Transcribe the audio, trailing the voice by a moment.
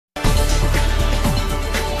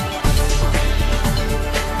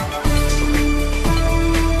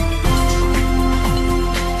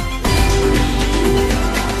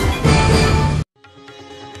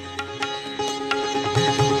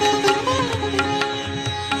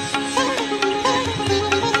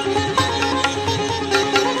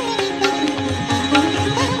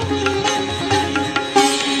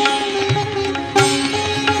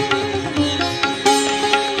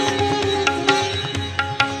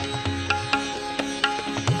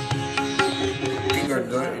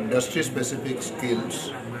industry-specific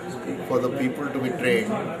skills for the people to be trained.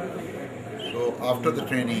 So after the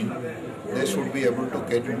training, they should be able to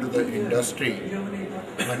get into the industry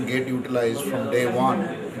and get utilized from day one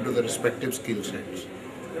into the respective skill sets.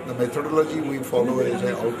 The methodology we follow is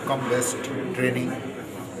an outcome-based training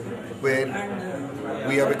where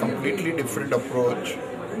we have a completely different approach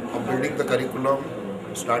of building the curriculum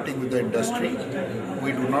starting with the industry.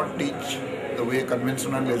 We do not teach the way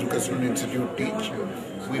conventional educational institute teach.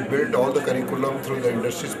 We build all the curriculum through the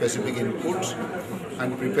industry specific inputs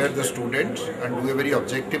and prepare the students and do a very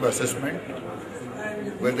objective assessment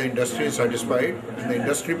where the industry is satisfied and the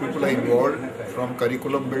industry people are involved from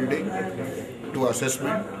curriculum building to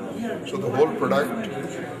assessment. So the whole product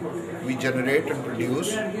we generate and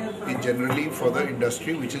produce is generally for the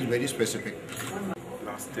industry, which is very specific.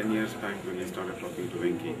 Last 10 years back when I started talking to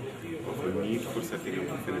Venki of a need for setting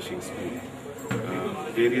up a finishing school.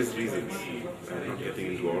 Various reasons, I'm not getting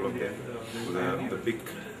into all of them. The big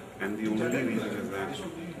and the only reason is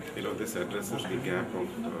that this addresses the gap of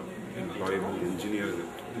employable engineers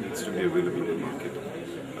that needs to be available in the market.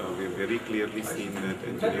 We have very clearly seen that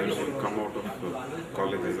engineers who come out of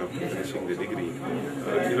colleges after finishing the degree,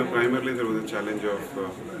 primarily there was a challenge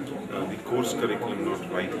of the course curriculum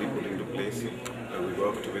not rightly put into place. We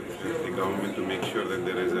worked with the government to make sure that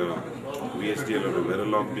there is a VSDL or a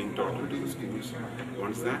Verilog being taught into the schools.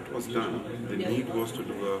 Once that was done, the need was to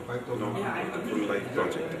do a full life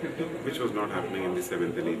project, which was not happening in the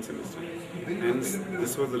 7th and 8th semester. Hence,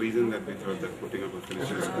 this was the reason that we thought that putting up a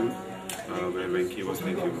finishing school, where Venki was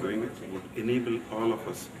thinking of doing it, would enable all of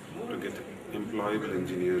us to get employable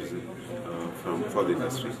engineers for the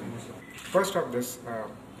industry. First of this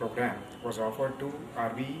program was offered to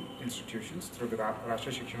RV institutions through the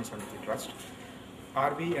Rashtriya Shikshana Samiti Trust.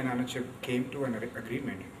 RV and ANUCHIP came to an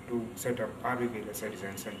agreement to set up RV-VLSI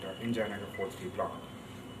Design Center in Jayanagar 4th block.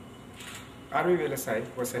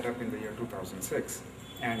 RV-VLSI was set up in the year 2006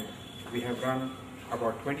 and we have run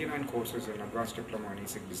about 29 courses in advanced diploma in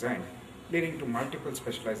ESIC design, leading to multiple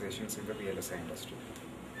specializations in the VLSI industry.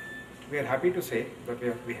 We are happy to say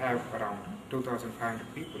that we have around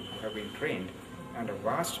 2,500 people who have been trained and a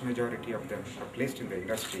vast majority of them are placed in the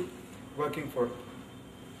industry working for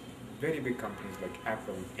very big companies like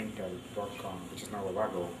Apple, Intel, Broadcom, which is now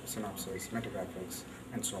Avago, Synopsys, Metagraphics,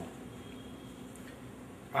 and so on.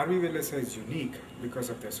 RV-VLSI is unique because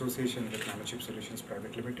of the association with NanoChip Solutions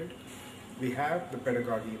Private Limited. We have the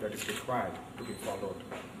pedagogy that is required to be followed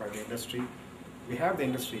by the industry. We have the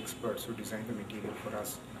industry experts who design the material for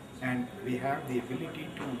us, and we have the ability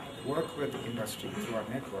to work with the industry through our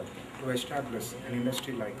network to establish an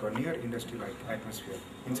industry-like or near industry-like atmosphere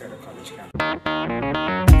inside a college campus.